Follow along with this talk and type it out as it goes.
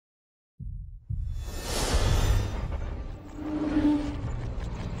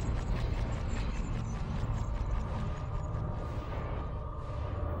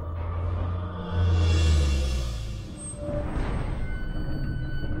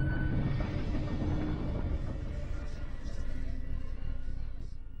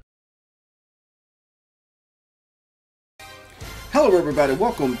Hello everybody,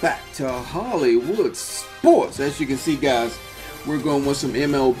 welcome back to Hollywood Sports. As you can see guys, we're going with some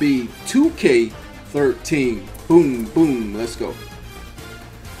MLB 2K13. Boom, boom, let's go.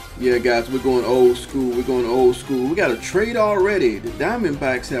 Yeah guys, we're going old school, We got a trade already. The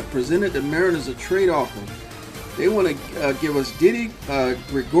Diamondbacks have presented the Mariners a trade offer. They want to give us Diddy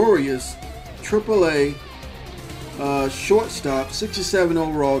Gregorius, AAA shortstop, 67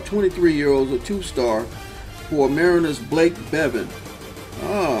 overall, 23-year-old, a 2-star. For Mariners Blake Bevan.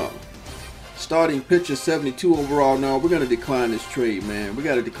 Starting pitcher, 72 overall. No, we're going to decline this trade, man. We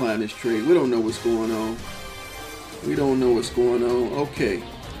got to decline this trade. We don't know what's going on. Okay.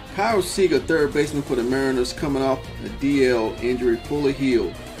 Kyle Seager, third baseman for the Mariners, coming off a DL injury, fully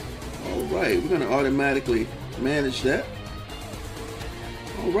healed. All right, we're going to automatically manage that.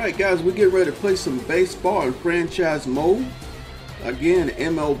 All right, guys, we get ready to play some baseball in franchise mode. Again,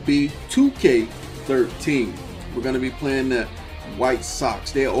 MLB 2K13. We're going to be playing the White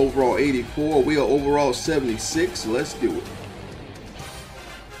Sox. They're overall 84. We are overall 76. Let's do it.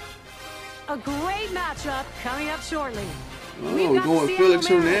 A great matchup coming up shortly. We're going Felix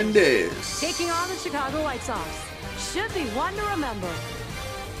Hernandez. Taking on the Chicago White Sox. Should be one to remember.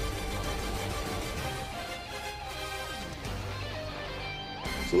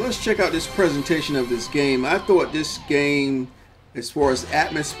 So let's check out this presentation of this game. I thought this game, as far as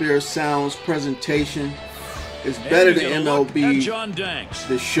atmosphere, sounds, presentation, is better than MLB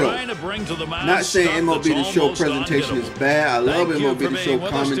The Show. Not saying MLB The Show presentation is bad. I love MLB The Show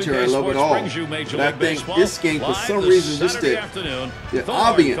commentary. I love it all. But I think this game, for some reason, just the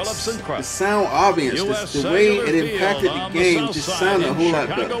ambience, the sound ambience, the way it impacted the game just sounded a whole lot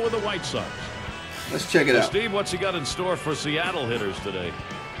better. Let's check it out. Steve, what's he got in store for Seattle hitters today?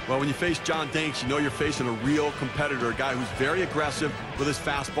 Well, when you face John Danks, you know you're facing a real competitor, a guy who's very aggressive with his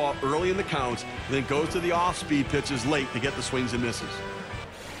fastball early in the counts, and then goes to the off-speed pitches late to get the swings and misses.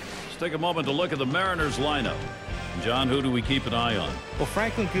 Let's take a moment to look at the Mariners lineup. John, who do we keep an eye on? Well,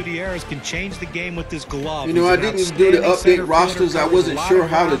 Franklin Gutierrez can change the game with his glove. You know, I didn't do the update rosters. I wasn't sure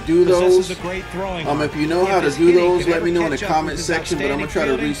how to do those. If you know how to do those, let me know in the comment section. But I'm going to try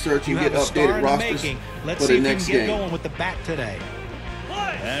to research and get updated rosters for the next game. Going with the bat today.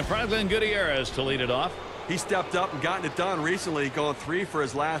 And Franklin Gutierrez to lead it off. He stepped up and gotten it done recently, going 3 for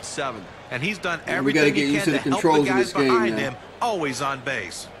his last 7. And he's done everything he can to help the guys behind him, always on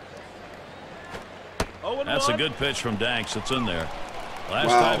base. That's a good pitch from Danks. It's in there. Last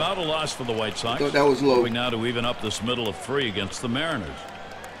time out, a loss for the White Sox. I thought that was low. Moving now to even up this middle of 3 against the Mariners.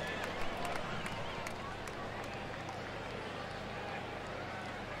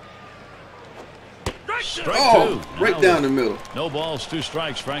 Strike 2. Right down the middle. No balls, 2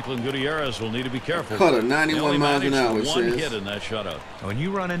 strikes. Franklin Gutierrez will need to be careful. Cutter, 91 miles an hour. One hit in that shutout. When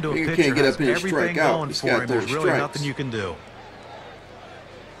you run into a pitcher who has everything going for him, there's really nothing you can do.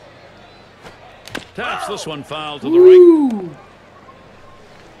 Taps this one foul to the right.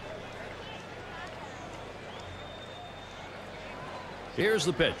 Here's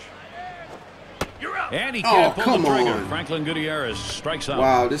the pitch. And he can't pull the trigger. Franklin Gutierrez strikes out.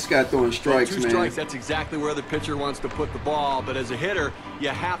 Wow, this guy throwing strikes, man. 2 strikes, that's exactly where the pitcher wants to put the ball. But as a hitter, you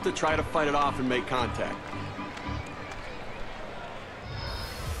have to try to fight it off and make contact.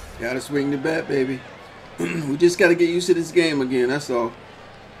 Gotta swing the bat, baby. We just got to get used to this game again, that's all.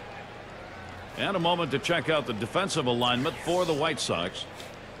 And a moment to check out the defensive alignment for the White Sox.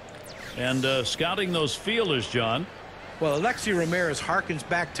 And scouting those fielders, John. Well, Alexi Ramirez harkens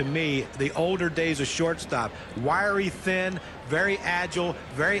back to me the older days of shortstop. Wiry, thin, very agile,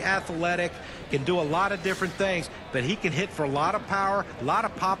 very athletic, can do a lot of different things, but he can hit for a lot of power, a lot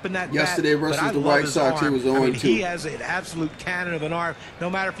of pop in that Yesterday bat. versus the White Sox, he was 0-2. He has an absolute cannon of an arm, no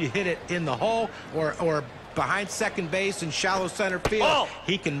matter if you hit it in the hole or behind second base and shallow center field.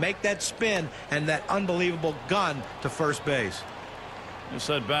 He can make that spin and that unbelievable gun to first base. This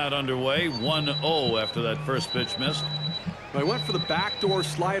at bat underway, 1-0 after that first pitch missed. He went for the backdoor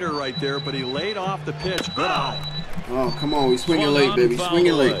slider right there, but he laid off the pitch. Good eye. Oh, come on. We swinging late, baby.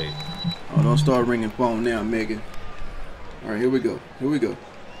 Swinging late. Oh, don't start ringing phone now, Megan. All right, here we go.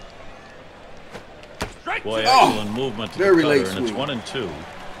 Boy, excellent movement to the very cutter, late and swing. it's 1-2.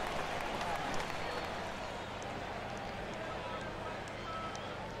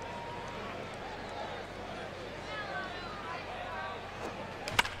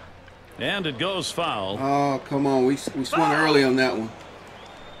 And it goes foul. Oh, come on. We swung early on that one.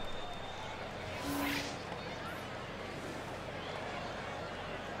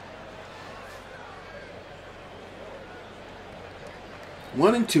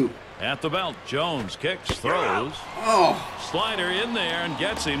 One and two. At the belt, Jones kicks, throws. Oh. Slider in there and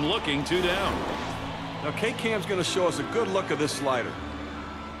gets him looking 2 down. Now K-Cam's going to show us a good look at this slider.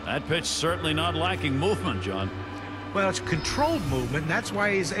 That pitch certainly not lacking movement, John. Well, it's controlled movement, and that's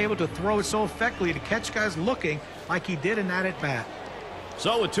why he's able to throw it so effectively to catch guys looking like he did in that at-bat.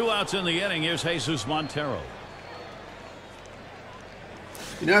 So with 2 outs in the inning, here's Jesus Montero.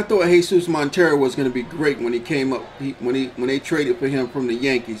 You know, I thought Jesus Montero was going to be great when he came up, when they traded for him from the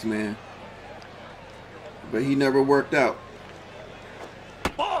Yankees, man. But he never worked out.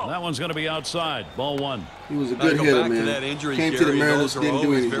 That one's going to be outside. Ball 1. He was a good hitter, man. That injury, Came Gary, to the Mariners, didn't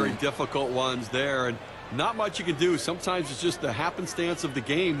do anything. Very difficult ones there, and not much you can do. Sometimes it's just the happenstance of the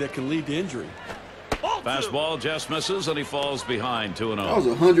game that can lead to injury. Fastball just misses, and he falls behind 2-0. That was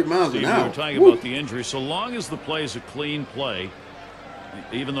 100 miles an hour. We were talking about the injury. So long as the play is a clean play,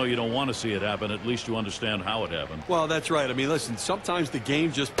 even though you don't want to see it happen, at least you understand how it happened. Well, that's right. I mean, listen, sometimes the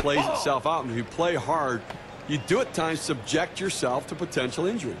game just plays itself out, and if you play hard, you do at times subject yourself to potential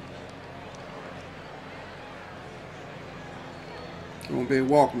injury. Come on, baby,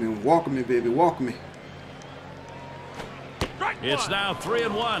 walk me, baby, walk me. It's now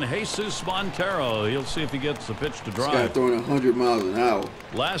 3-1. Jesus Montero. He'll see if he gets the pitch to drive. This guy throwing 100 miles an hour.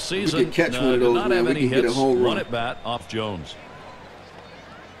 Last season, we catch one of those, did not man. have We any can get a hits. home run. One at bat off Jones.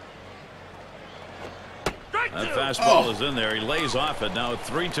 That fastball is in there. He lays off it. Now at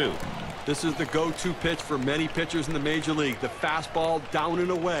 3-2. This is the go-to pitch for many pitchers in the major league. The fastball down and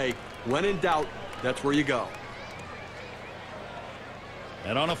away. When in doubt, that's where you go.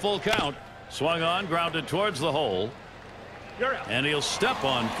 And on a full count, swung on, grounded towards the hole. And he'll step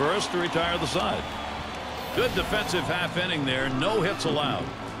on first to retire the side. Good defensive half inning there. No hits allowed.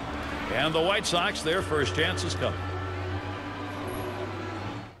 And the White Sox, their first chance is coming.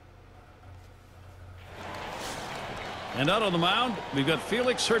 And out on the mound, we've got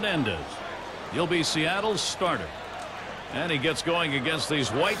Felix Hernandez. He'll be Seattle's starter. And he gets going against these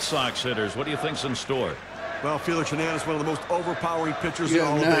White Sox hitters. What do you think's in store? Well, Felix Hernandez, one of the most overpowering pitchers in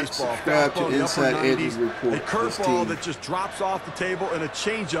all of baseball. Subscribe to Inside Ed's report. A curveball that just drops off the table, and a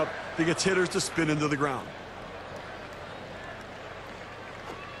changeup that gets hitters to spin into the ground.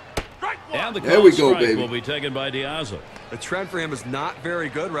 And the there we go, strike baby. will be taken by Diaz. The trend for him is not very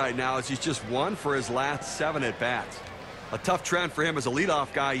good right now, as he's just 1 for his last 7 at bats. A tough trend for him as a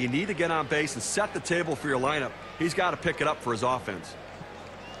leadoff guy. You need to get on base and set the table for your lineup. He's got to pick it up for his offense.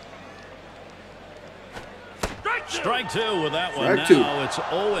 Strike 2 with that one. Now it's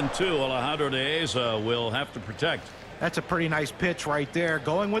 0-2. Alejandro Diaz will have to protect. That's a pretty nice pitch right there.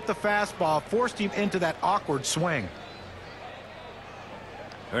 Going with the fastball forced him into that awkward swing.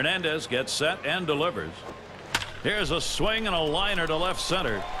 Hernandez gets set and delivers. Here's a swing and a liner to left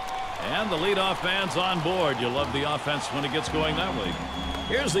center. And the leadoff man's on board. You love the offense when it gets going that way.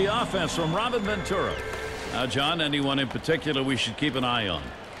 Here's the offense from Robin Ventura. Now, John, anyone in particular we should keep an eye on?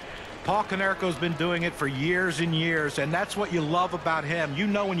 Paul Konerko's been doing it for years and years, and that's what you love about him. You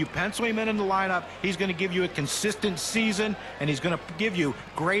know when you pencil him in the lineup, he's going to give you a consistent season, and he's going to give you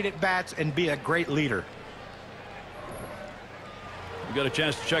great at-bats and be a great leader. We got a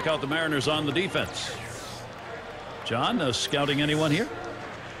chance to check out the Mariners on the defense. John, scouting anyone here?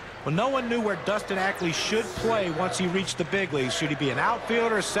 Well, no one knew where Dustin Ackley should play once he reached the big leagues. Should he be an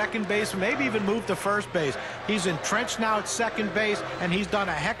outfielder, second base, maybe even move to first base? He's entrenched now at second base, and he's done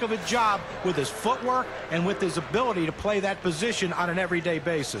a heck of a job with his footwork and with his ability to play that position on an everyday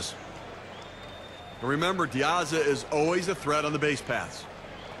basis. Remember, Diaz is always a threat on the base paths.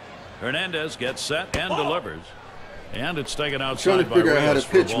 Hernandez gets set and delivers. And it's taken outside trying to by figure out how Reyes to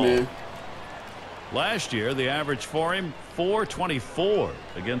for a pitch, ball. man. Last year, the average for him, 424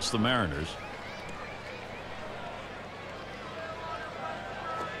 against the Mariners.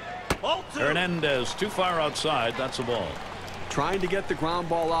 Hernandez too far outside. That's a ball. Trying to get the ground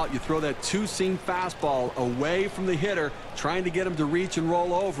ball out. You throw that two-seam fastball away from the hitter, trying to get him to reach and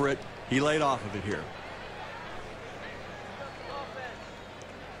roll over it. He laid off of it here.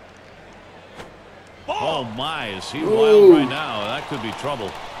 Oh my, is he wild right now? That could be trouble.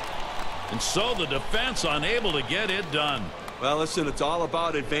 And so the defense unable to get it done. Well, listen, it's all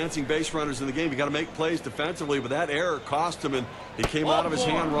about advancing base runners in the game. You got to make plays defensively, but that error cost him, and it came out of his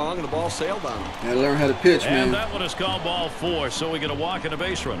hand wrong, and the ball sailed on him. Gotta learn how to pitch, man. And that one is called ball 4, so we get a walk and a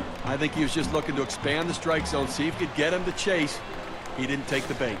base runner. I think he was just looking to expand the strike zone, see if he could get him to chase. He didn't take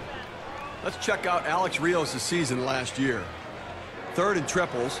the bait. Let's check out Alex Rios' season last year. 3rd in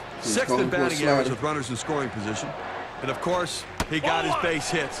triples, 6th in batting average with runners in scoring position. And, of course, he got his base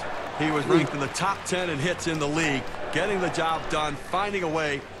hits. He was ranked in the top 10 in hits in the league, getting the job done, finding a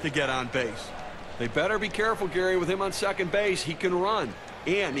way to get on base. They better be careful, Gary, with him on second base. He can run,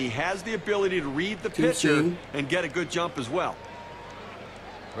 and he has the ability to read the pitcher and get a good jump as well.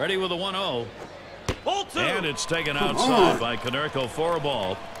 Ready with a 1-0. And it's taken outside by Konerko for a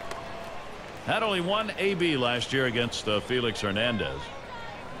ball. Had only one AB last year against Felix Hernandez.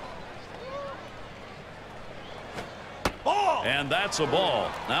 And that's a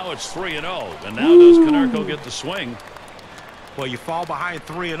ball. Now it's 3-0. And now does Konerko get the swing? Well, you fall behind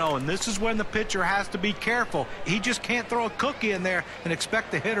 3-0, and this is when the pitcher has to be careful. He just can't throw a cookie in there and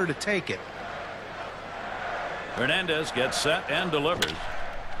expect the hitter to take it. Hernandez gets set and delivers.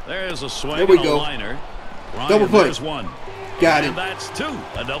 There's a swing. There we and a go. Liner. Ryan, Double play. There's one. Got and him. That's two.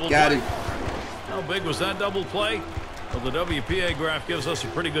 A double Got play. him. How big was that double play? Well, the WPA graph gives us a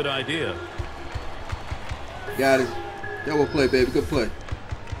pretty good idea. Got it. Double play, baby. Good play.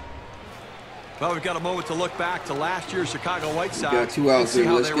 Well, we've got a moment to look back to last year's Chicago White Sox. We got 2 outs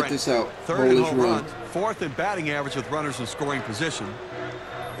there. Let's get this out. Third in Bowler's home run. runs, fourth in batting average with runners in scoring position.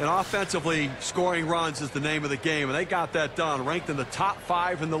 And offensively, scoring runs is the name of the game, and they got that done. Ranked in the top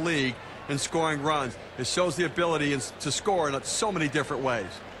 5 in the league in scoring runs. It shows the ability to score in so many different ways.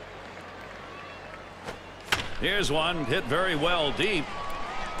 Here's one hit very well deep.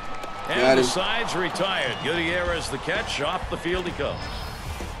 Got And the him. side's retired. Gutierrez the catch. Off the field he comes.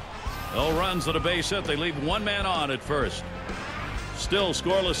 No runs at a base hit. They leave one man on at first. Still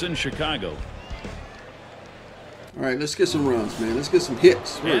scoreless in Chicago. All right, let's get some runs, man. Let's get some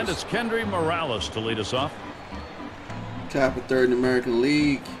hits first. And it's Kendry Morales to lead us off. Top of third in the American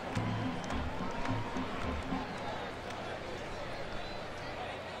League.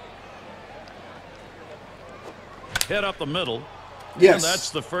 Hit up the middle. Yes. And that's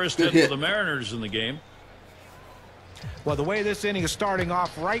the first Good hit hit. for the Mariners in the game. Well, the way this inning is starting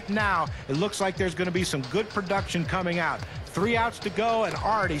off right now, it looks like there's going to be some good production coming out. 3 outs to go and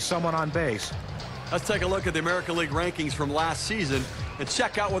already someone on base. Let's take a look at the American League rankings from last season and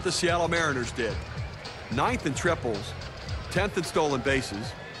check out what the Seattle Mariners did. 9th in triples, 10th in stolen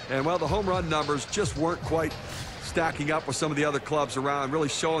bases, and well, the home run numbers just weren't quite stacking up with some of the other clubs around, really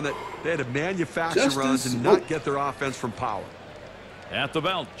showing that they had to manufacture runs and not get their offense from power. At the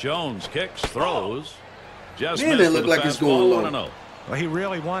belt, Jones kicks, throws. Just Man, missed that with looked a like it's fastball, going low. 1-0. Well, he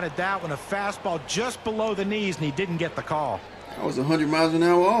really wanted that one, a fastball just below the knees, and he didn't get the call. That was 100 miles an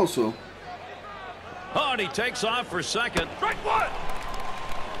hour also. Oh, and he takes off for second. Strike one.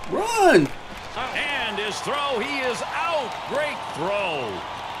 Run! And his throw, he is out. Great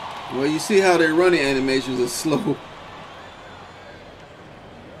throw. Well, you see how their running animations are slow.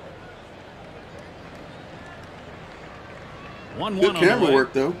 Good camera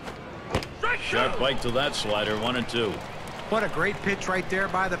work, though. Sharp bite to that slider, 1-2. What a great pitch right there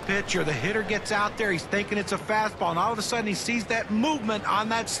by the pitcher. The hitter gets out there. He's thinking it's a fastball, and all of a sudden he sees that movement on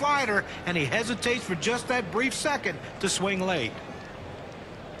that slider, and he hesitates for just that brief second to swing late.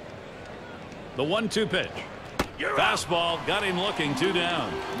 The 1-2 pitch. Fastball got him looking, 2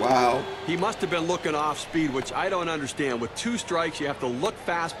 down. Wow. He must have been looking off speed, which I don't understand. With 2 strikes, you have to look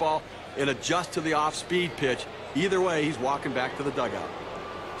fastball and adjust to the off speed pitch. Either way, he's walking back to the dugout.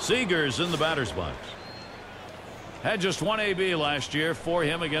 Seager's in the batter's box. Had just 1 AB last year for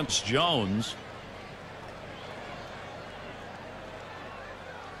him against Jones.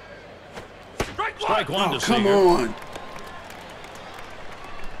 Strike one Oh, to come Seager. on.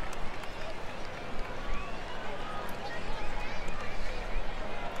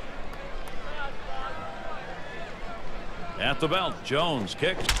 At the belt, Jones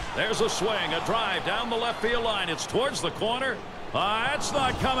kicks. There's a swing, a drive down the left field line. It's towards the corner. It's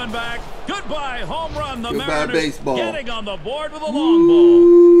not coming back. Goodbye, home run. The Goodbye, Mariners baseball. getting on the board with a long ball.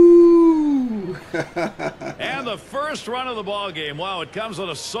 Ooh. And the first run of the ball game. Wow, it comes with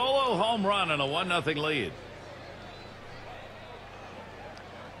a solo home run and a 1-0 lead.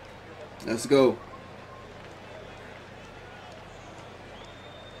 Let's go.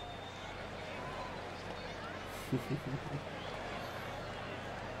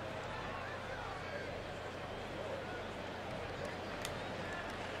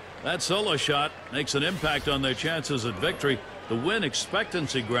 That solo shot makes an impact on their chances at victory. The win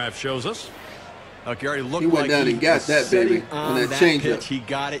expectancy graph shows us. Gary looked He went like down he and got was that, sitting baby, on on that that changeup. pitch. He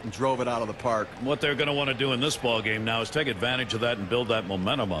got it and drove it out of the park. What they're going to want to do in this ball game now is take advantage of that and build that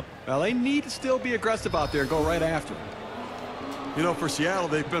momentum up. Well, they need to still be aggressive out there and go right after him. You know, for Seattle,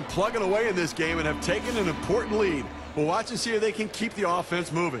 they've been plugging away in this game and have taken an important lead. We'll watch and see if they can keep the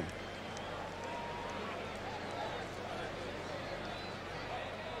offense moving.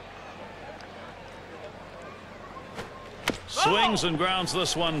 Swings and grounds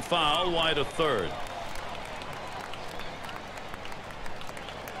this one foul, wide of third.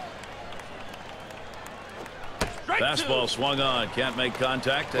 Fastball swung on, can't make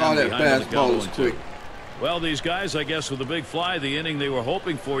contact. Wow, And that behind on the fastball count, was 1-2. quick. Well, these guys, I guess, with the big fly, the inning they were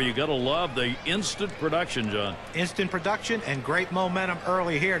hoping for, you got to love the instant production, John. Instant production and great momentum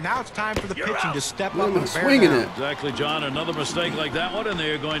early here. Now it's time for the pitching to step up and swinging it. Exactly, John. Another mistake like that one, and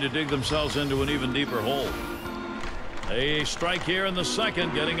they are going to dig themselves into an even deeper hole. A strike here in the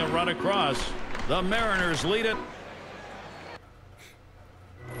second, getting a run across. The Mariners lead it.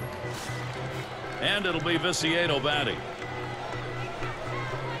 And it'll be Viciedo batting.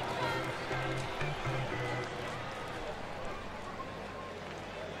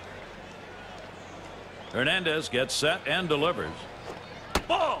 Hernandez gets set and delivers.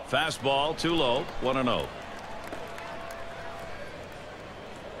 Ball. Fastball too low. 1-0.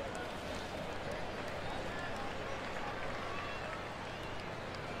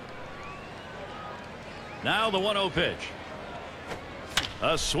 Now the 1-0 pitch.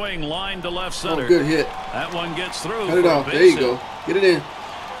 A swing line to left center. Oh, good hit. That one gets through. Cut it off. There you go. Get it in.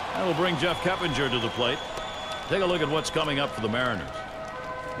 That'll bring Jeff Keppinger to the plate. Take a look at what's coming up for the Mariners.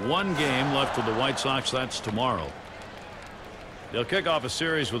 One game left for the White Sox. That's tomorrow. They'll kick off a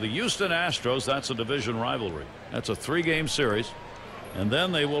series with the Houston Astros. That's a division rivalry. That's a 3-game series. And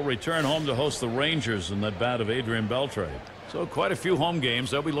then they will return home to host the Rangers in that bat of Adrian Beltre. So quite a few home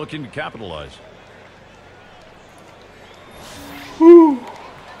games they'll be looking to capitalize. Whew.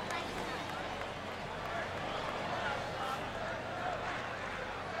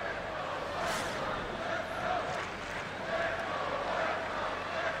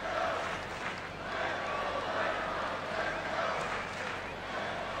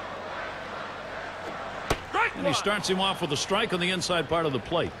 And he starts him off with a strike on the inside part of the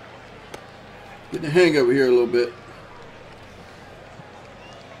plate. Getting the hang over here a little bit.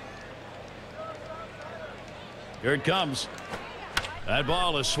 Here it comes. That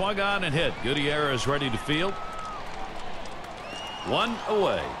ball is swung on and hit. Gutierrez ready to field. 1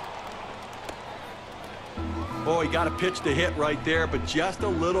 away. Oh, he got a pitch to hit right there, but just a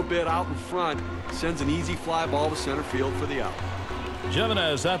little bit out in front. Sends an easy fly ball to center field for the out.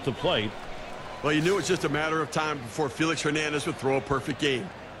 Jimenez at the plate. Well, you knew it was just a matter of time before Felix Hernandez would throw a perfect game.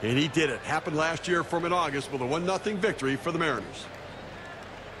 And he did it. Happened last year for him in August with a 1-0 victory for the Mariners.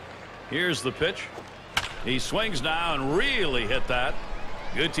 Here's the pitch. He swings now and really hit that.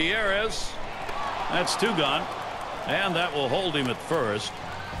 Gutierrez. That's 2 gone. And that will hold him at first.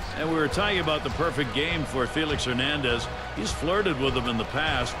 And we were talking about the perfect game for Felix Hernandez. He's flirted with him in the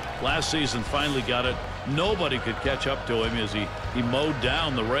past. Last season finally got it. Nobody could catch up to him as he mowed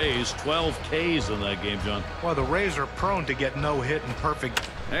down the Rays. 12 Ks in that game, John. Well, the Rays are prone to get no hit and perfect.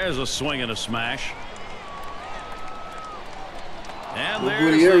 There's a swing and a smash. And Well,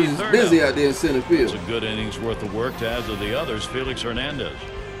 there's Gutierrez the is third busy out. out there in center field. It's a good innings worth of work to add to the others. Felix Hernandez.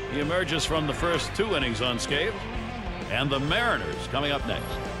 He emerges from the first 2 innings unscathed. And the Mariners coming up next.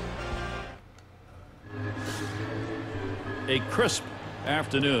 A crisp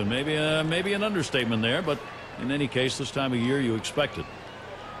afternoon. Maybe an understatement there, but in any case, this time of year you expect it.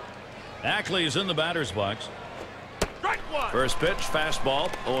 Ackley is in the batter's box. First pitch, fastball,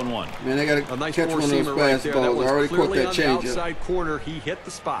 0-1. Man, they got to Nice catch one of those four-seamer right there. That fastballs. was I already caught clearly that on the changeup. outside corner. He hit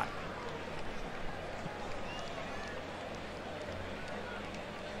the spot.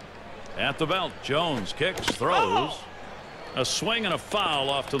 At the belt, Jones kicks, throws. A swing and a foul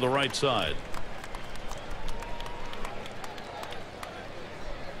off to the right side.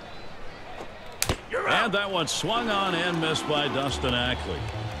 And that one swung on and missed by Dustin Ackley.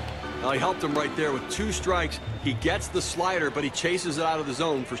 Well, he helped him right there with 2 strikes. He gets the slider, but he chases it out of the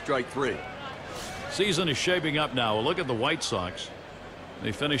zone for strike 3. Season is shaping up now. Look at the White Sox.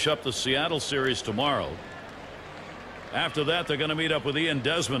 They finish up the Seattle series tomorrow. After that, they're going to meet up with Ian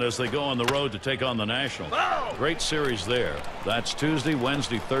Desmond as they go on the road to take on the Nationals. Great series there. That's Tuesday,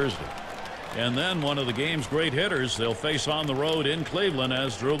 Wednesday, Thursday. And then one of the game's great hitters they'll face on the road in Cleveland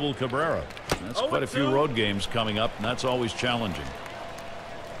as Drupal Cabrera. That's quite a few road games coming up, and that's always challenging.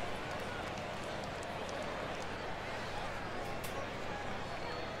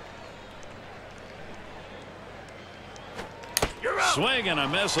 Swing and a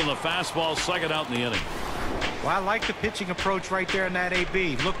miss on the fastball, second out in the inning. Well, I like the pitching approach right there in that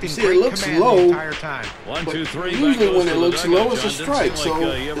AB. Looked in See, great it looks command low, the entire time. 1, but 2, 3. usually when it looks low, it's a John, strike, didn't seem like,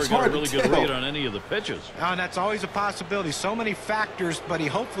 so you ever it's got hard a really to good tell. read on any of the pitches. And that's always a possibility. So many factors, but he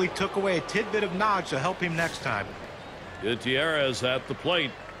hopefully took away a tidbit of knowledge to help him next time. Gutierrez at the plate.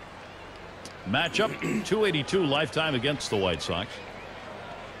 Matchup 282 lifetime against the White Sox.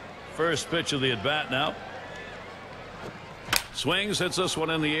 First pitch of the at bat now. Swings, hits this one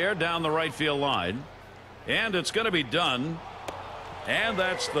in the air down the right field line. And it's going to be done. And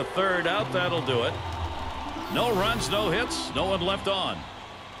that's the third out. That'll do it. No runs, no hits, no one left on.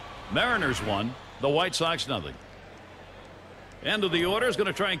 Mariners won, The White Sox nothing. End of the order is going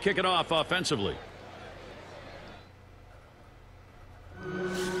to try and kick it off offensively.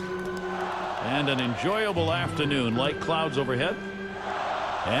 And an enjoyable afternoon. Light clouds overhead.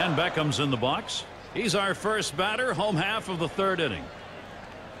 And Beckham's in the box. He's our first batter, home half of the third inning.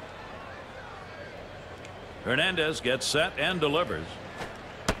 Hernandez gets set and delivers.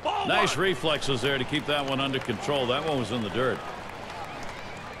 Nice reflexes there to keep that one under control. That one was in the dirt.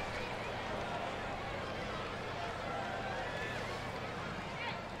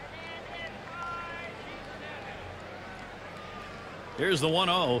 Here's the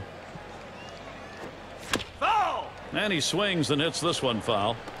 1-0. Foul! And he swings and hits this one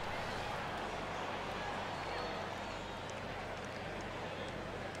foul.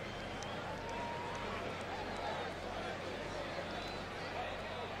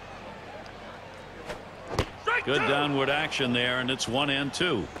 Good downward action there, and it's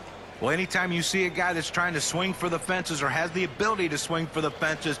 1-2. Well, anytime you see a guy that's trying to swing for the fences or has the ability to swing for the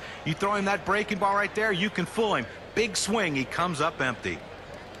fences, you throw him that breaking ball right there, you can fool him. Big swing, he comes up empty.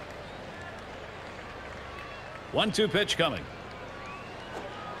 1-2 pitch coming.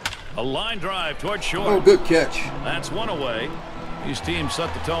 A line drive toward short. Oh, good catch. That's one away. These teams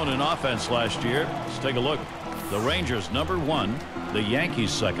set the tone in offense last year. Let's take a look. The Rangers #1, the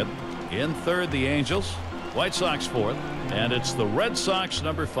Yankees second, in third the Angels, White Sox fourth, and it's the Red Sox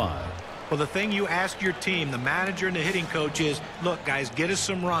 #5. Well, the thing you ask your team, the manager and the hitting coach, is, look, guys, get us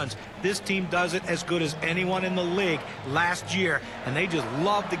some runs. This team does it as good as anyone in the league last year, and they just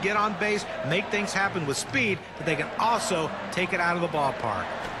love to get on base, make things happen with speed, but they can also take it out of the ballpark.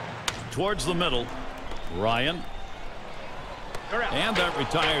 Towards the middle, Ryan. And that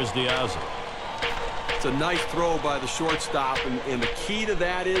retires Diaz. It's a nice throw by the shortstop, and the key to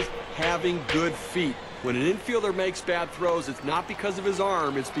that is having good feet. When an infielder makes bad throws, it's not because of his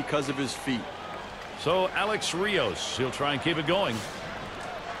arm, it's because of his feet. So Alex Rios, he'll try and keep it going.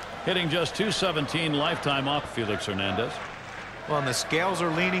 Hitting just .217 lifetime off Felix Hernandez. Well, and the scales are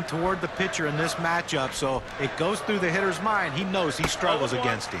leaning toward the pitcher in this matchup, so it goes through the hitter's mind. He knows he struggles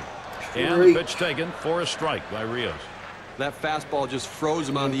against him. And the pitch taken for a strike by Rios. That fastball just froze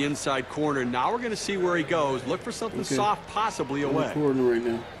him on the inside corner. Now we're going to see where he goes. Look for something soft, possibly away. Corner right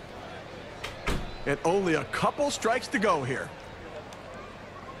now. And only a couple strikes to go here.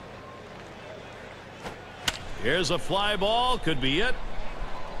 Here's a fly ball. Could be it.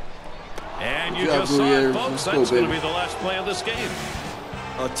 And you just saw it, folks. That's going to be the last play of this game.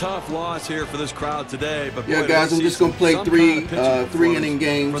 A tough loss here for this crowd today. But yeah, guys, I'm just going to play three inning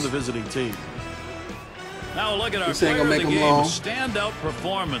games from the visiting team. Now look at our player of the game. Standout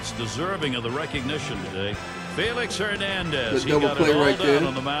performance deserving of the recognition today. Felix Hernandez. He got it all down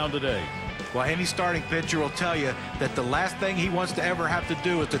on the mound today. Well, any starting pitcher will tell you that the last thing he wants to ever have to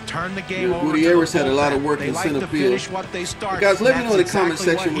do is to turn the game over. Gutierrez had a lot of work in center field. Guys, let me know in the comment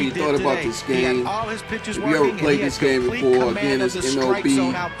section what you thought about this game. If you ever played this game before, again, it's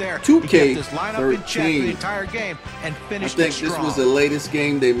MLB 2K13. I think this was the latest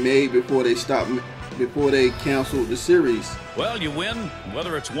game they made before they canceled the series. Well, you win,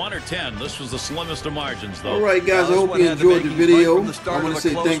 whether it's 1 or 10. This was the slimmest of margins, though. All right, guys, I hope you enjoyed the video. I want to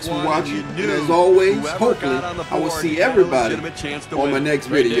say thanks for watching. And as always, hopefully, I will see everybody on my next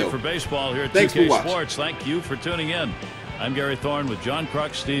video. For baseball here at Thanks 2K for watching. Sports. Thank you for tuning in. I'm Gary Thorne with John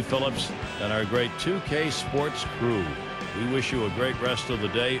Kruk, Steve Phillips, and our great 2K Sports crew. We wish you a great rest of the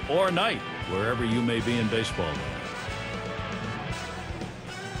day or night, wherever you may be in baseball.